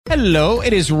Hello,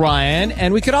 it is Ryan,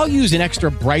 and we could all use an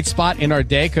extra bright spot in our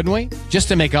day, couldn't we? Just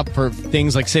to make up for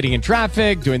things like sitting in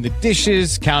traffic, doing the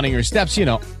dishes, counting your steps, you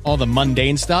know, all the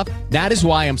mundane stuff. That is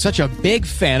why I'm such a big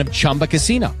fan of Chumba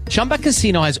Casino. Chumba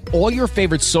Casino has all your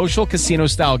favorite social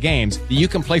casino-style games that you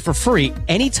can play for free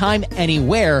anytime,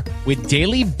 anywhere with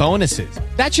daily bonuses.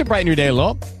 That should brighten your day a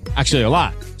little. Actually, a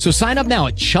lot. So sign up now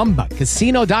at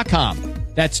ChumbaCasino.com.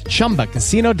 That's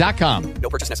ChumbaCasino.com. No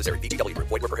purchase necessary. VGW Group.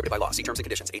 Void where prohibited by law. See terms and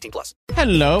conditions. 18+.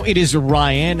 Hello, it is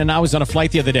Ryan, and I was on a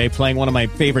flight the other day playing one of my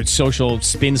favorite social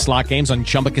spin slot games on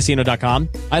ChumbaCasino.com.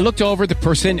 I looked over at the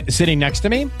person sitting next to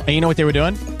me, and you know what they were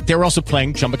doing? They were also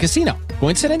playing Chumba Casino.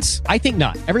 Coincidence? I think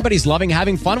not. Everybody's loving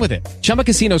having fun with it. Chumba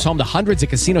Casino is home to hundreds of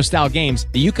casino-style games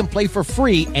that you can play for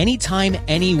free anytime,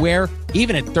 anywhere,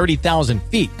 even at 30,000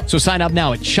 feet. So sign up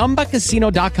now at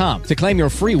ChumbaCasino.com to claim your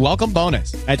free welcome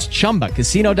bonus. That's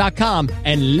ChumbaCasino.com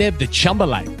and live the Chumba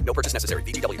life. No purchase necessary.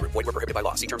 VGW Group. Void where prohibited by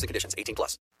law. See terms and conditions.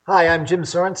 18+. Hi, I'm Jim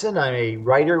Sorensen. I'm a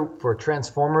writer for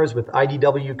Transformers with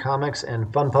IDW Comics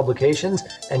and Fun Publications,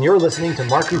 and you're listening to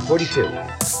Mark 42.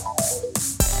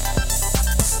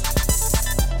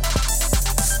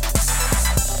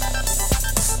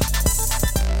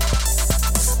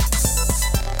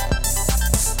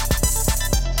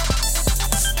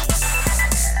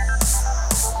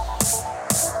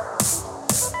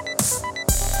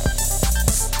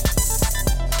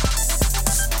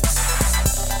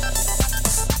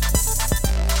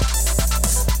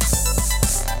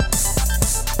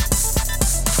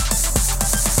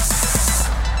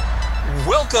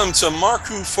 Welcome to Mark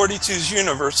 42's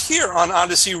universe here on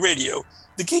Odyssey Radio,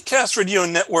 the Geekcast Radio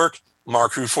Network,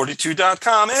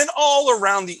 Mark42.com, and all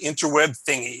around the interweb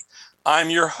thingy. I'm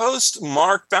your host,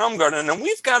 Mark Baumgarten, and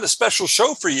we've got a special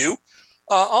show for you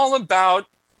all about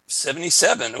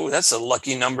 77. Oh, that's a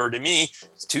lucky number to me.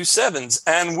 It's 2 sevens.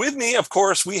 And with me, of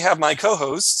course, we have my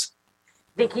co-host,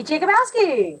 Vicky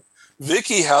Jacobowski.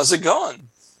 Vicky, how's it going?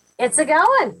 It's a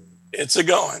going. It's a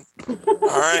going. All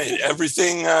right.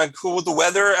 Everything cool with the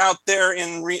weather out there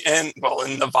in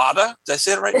Nevada? Did I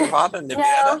say it right? Nevada?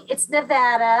 No, it's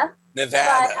Nevada.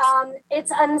 Nevada. But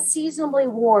it's unseasonably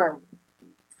warm.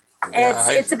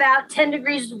 It's about 10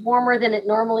 degrees warmer than it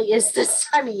normally is this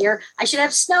time of year. I should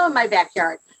have snow in my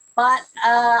backyard, but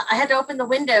I had to open the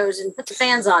windows and put the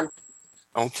fans on.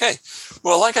 Okay.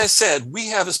 Well, like I said, we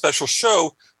have a special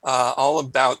show all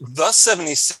about The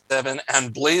 77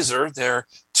 and Blazer. They're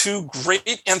two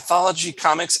great anthology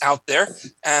comics out there.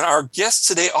 And our guests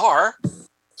today are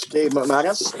Steve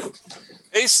McManus.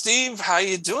 Hey, Steve, how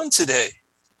you doing today?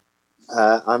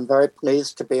 I'm very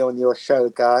pleased to be on your show,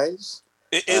 guys.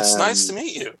 It's nice to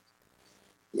meet you.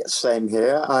 Yeah, same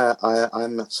here.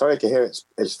 I'm sorry to hear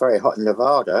it's very hot in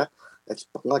Nevada. It's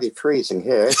bloody freezing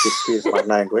here, if you excuse my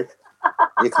language.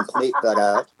 You can bleep that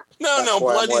out. No,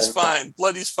 bloody's fine.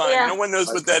 Bloody's fine. Yeah. No one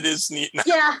knows what that is.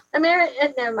 Yeah, never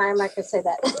mind. I'm not going to say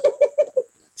that.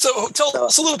 So tell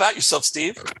us a little about yourself,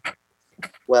 Steve.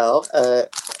 Well,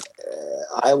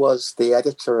 I was the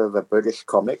editor of a British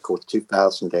comic called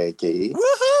 2000 AD.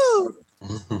 Woohoo!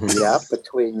 Yeah,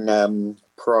 between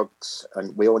Progs,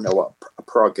 and we all know what a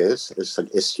Prog is. It's an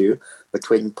issue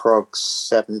between Progs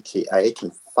 78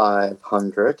 and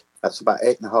 500. That's about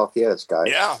 8.5 years, guys.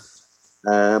 Yeah.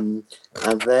 And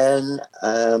then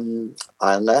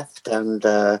I left, and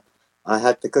I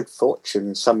had the good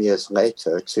fortune some years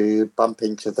later to bump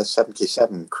into the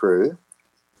 77 crew,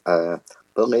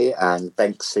 Bully and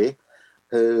Banksy,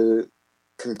 who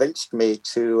convinced me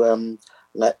to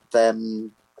let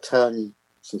them turn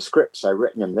some scripts I've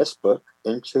written in this book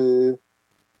into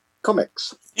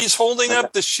comics. He's holding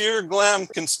up the sheer glam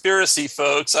conspiracy,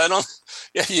 folks.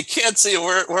 You can't see it.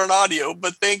 We're on audio,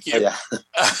 but thank you. Yeah.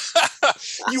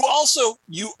 You also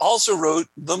wrote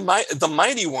the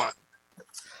Mighty One.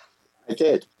 I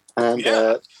did. And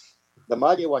the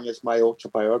Mighty One is my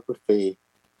autobiography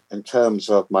in terms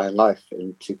of my life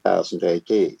in 2000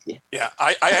 AD. Yeah,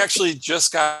 I actually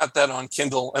just got that on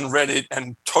Kindle and read it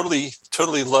and totally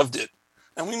loved it.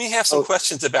 And we may have some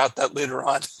questions about that later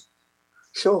on.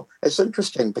 Sure. It's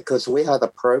interesting because we had a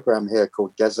program here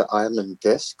called Desert Island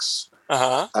Discs.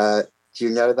 Uh-huh. Do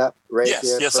you know that radio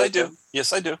Yes, program?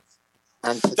 I do.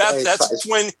 And today,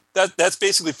 that's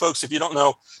basically, folks, if you don't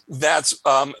know, that's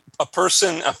a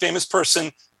famous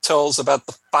person tells about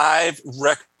the 5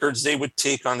 records they would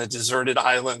take on a deserted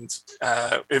island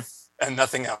and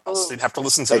nothing else. They'd have to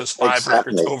listen to those 5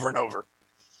 records over and over.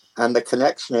 And the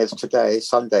connection is today,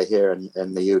 Sunday here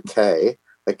in the UK,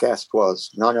 the guest was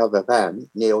none other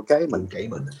than Neil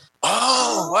Gaiman.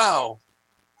 Oh, wow.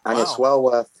 And it's well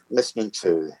worth listening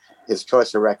to his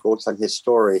choice of records and his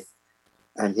story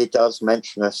And he does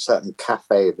mention a certain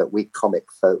cafe that we comic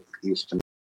folk used to